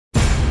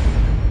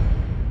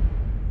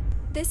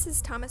This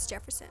is Thomas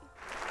Jefferson.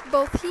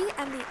 Both he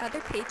and the other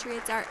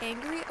patriots are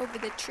angry over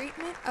the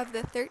treatment of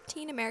the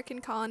 13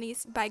 American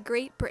colonies by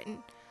Great Britain,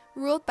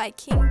 ruled by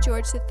King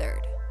George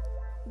III.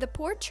 The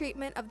poor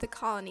treatment of the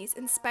colonies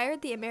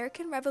inspired the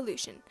American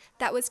Revolution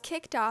that was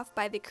kicked off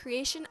by the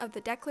creation of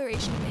the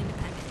Declaration of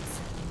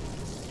Independence.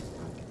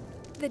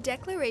 The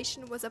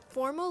Declaration was a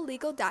formal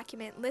legal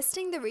document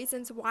listing the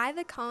reasons why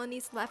the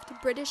colonies left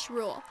British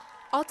rule,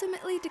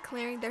 ultimately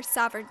declaring their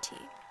sovereignty.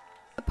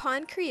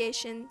 Upon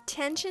creation,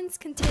 tensions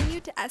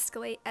continued to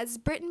escalate as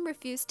Britain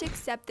refused to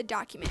accept the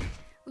document,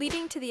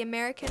 leading to the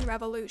American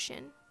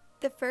Revolution.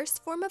 The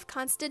first form of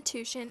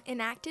constitution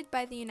enacted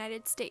by the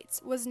United States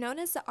was known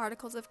as the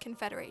Articles of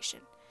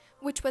Confederation,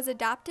 which was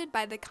adopted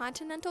by the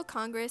Continental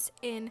Congress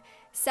in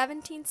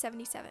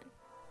 1777.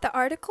 The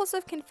Articles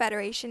of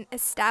Confederation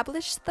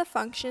established the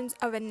functions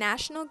of a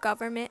national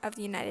government of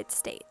the United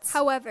States.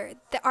 However,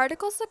 the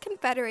Articles of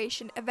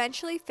Confederation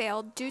eventually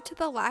failed due to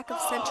the lack of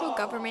central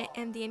government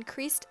and the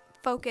increased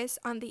focus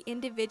on the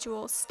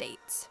individual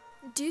states.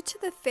 Due to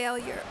the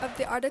failure of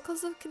the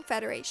Articles of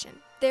Confederation,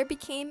 there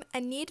became a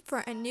need for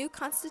a new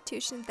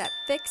constitution that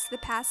fixed the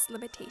past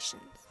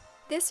limitations.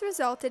 This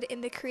resulted in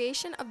the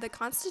creation of the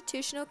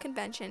Constitutional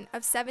Convention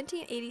of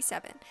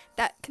 1787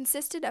 that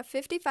consisted of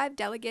 55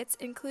 delegates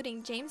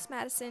including James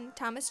Madison,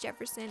 Thomas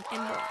Jefferson,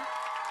 and more.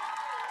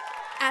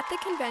 At the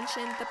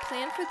convention, the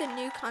plan for the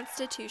new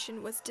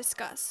constitution was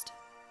discussed.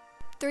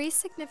 Three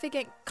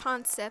significant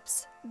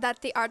concepts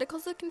that the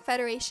Articles of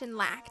Confederation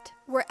lacked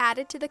were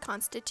added to the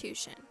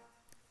Constitution.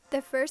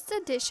 The first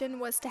addition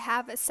was to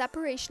have a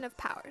separation of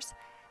powers.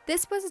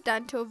 This was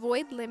done to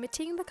avoid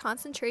limiting the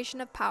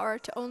concentration of power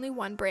to only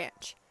one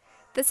branch.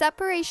 The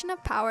separation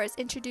of powers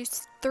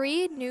introduced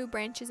three new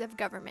branches of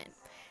government: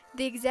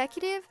 the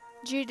executive,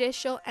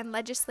 judicial, and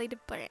legislative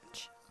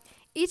branch.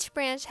 Each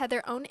branch had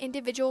their own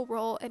individual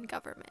role in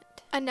government.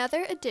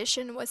 Another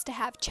addition was to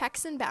have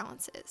checks and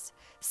balances,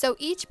 so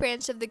each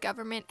branch of the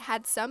government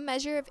had some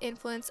measure of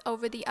influence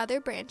over the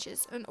other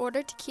branches in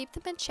order to keep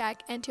them in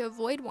check and to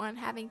avoid one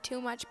having too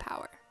much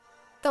power.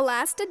 The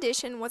last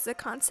addition was the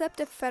concept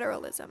of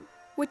federalism,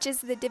 which is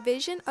the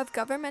division of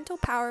governmental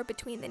power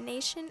between the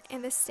nation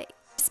and the state.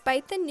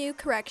 Despite the new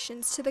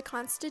corrections to the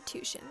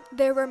Constitution,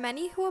 there were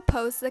many who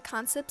opposed the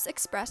concepts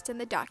expressed in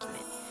the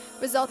document,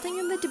 resulting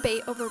in the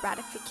debate over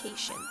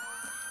ratification.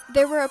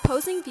 There were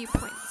opposing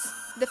viewpoints: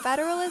 the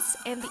Federalists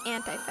and the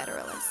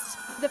Anti-Federalists.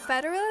 The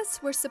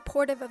Federalists were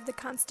supportive of the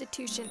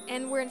Constitution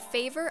and were in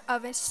favor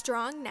of a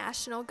strong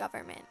national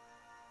government.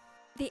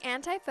 The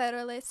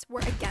Anti-Federalists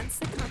were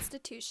against the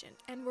Constitution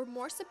and were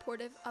more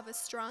supportive of a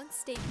strong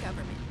state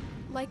government,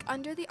 like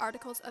under the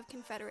Articles of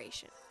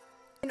Confederation.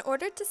 In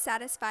order to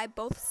satisfy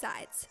both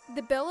sides,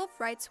 the Bill of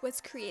Rights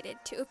was created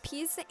to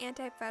appease the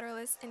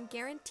Anti-Federalists and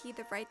guarantee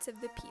the rights of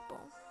the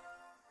people.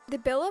 The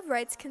Bill of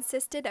Rights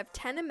consisted of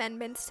 10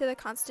 amendments to the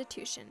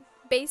Constitution,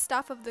 based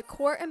off of the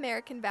core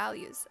American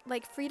values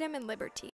like freedom and liberty.